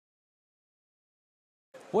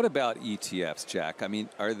What about ETFs, Jack? I mean,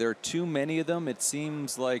 are there too many of them? It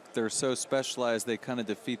seems like they're so specialized they kind of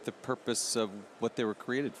defeat the purpose of what they were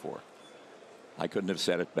created for. I couldn't have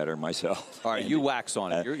said it better myself. All right, you wax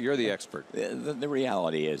on it. You're the expert. The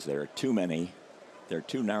reality is there are too many, they're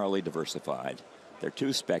too narrowly diversified, they're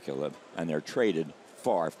too speculative, and they're traded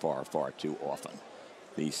far, far, far too often.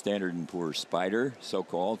 The Standard & Poor's SPDR,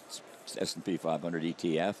 so-called S&P 500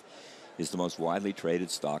 ETF, is the most widely traded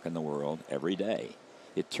stock in the world every day.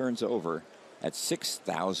 It turns over at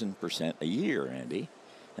 6,000% a year, Andy.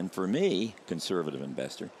 And for me, conservative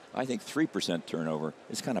investor, I think 3% turnover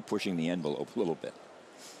is kind of pushing the envelope a little bit.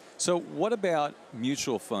 So what about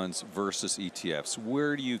mutual funds versus ETFs?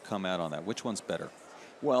 Where do you come out on that? Which one's better?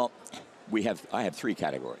 Well, I have three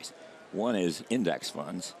categories. One is index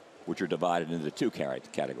funds, which are divided into two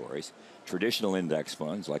categories. Traditional index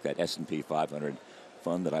funds, like that S&P 500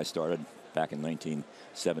 fund that I started back in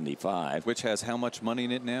 1975. Which has how much money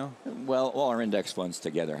in it now? Well, all our index funds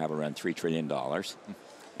together have around $3 trillion.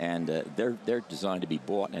 And they're designed to be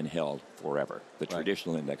bought and held forever, the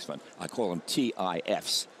traditional index fund. I call them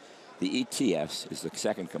TIFs. The ETFs is the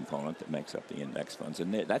second component that makes up the index funds,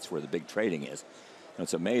 and that's where the big trading is. And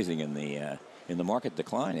it's amazing in the market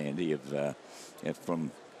decline, Andy,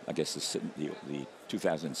 from, I guess, the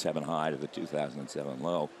 2007 high to the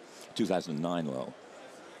 2009 low.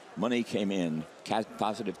 Money came in,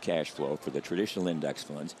 positive cash flow for the traditional index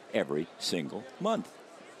funds every single month.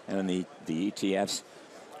 And in the ETFs,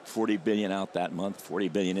 40 billion out that month, 40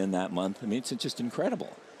 billion in that month. I mean, it's just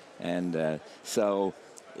incredible. And so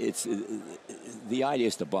the idea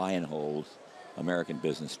is to buy and hold American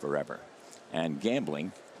business forever. And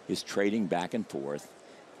gambling is trading back and forth,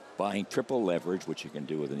 buying triple leverage, which you can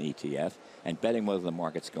do with an ETF, and betting whether the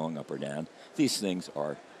market's going up or down. These things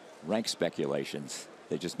are rank speculations.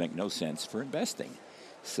 They just make no sense for investing.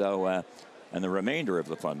 So, and the remainder of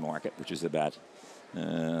the fund market, which is about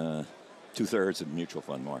two-thirds of the mutual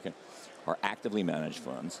fund market, are actively managed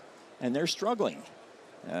funds, and they're struggling.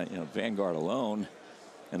 Vanguard alone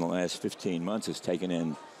in the last 15 months has taken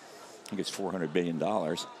in, I think it's $400 billion,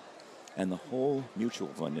 and the whole mutual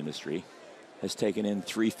fund industry has taken in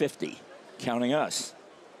 $350, counting us.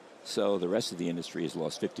 So the rest of the industry has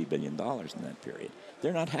lost $50 billion in that period.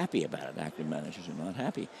 They're not happy about it. Active managers are not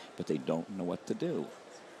happy, but they don't know what to do.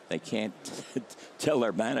 They can't tell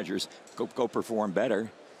their managers, go perform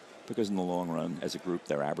better, because in the long run, as a group,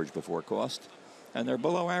 they're average before cost, and they're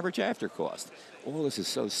below average after cost. All this is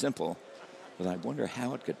so simple that I wonder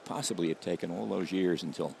how it could possibly have taken all those years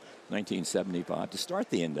until 1975 to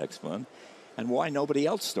start the index fund, and why nobody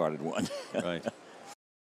else started one. Right.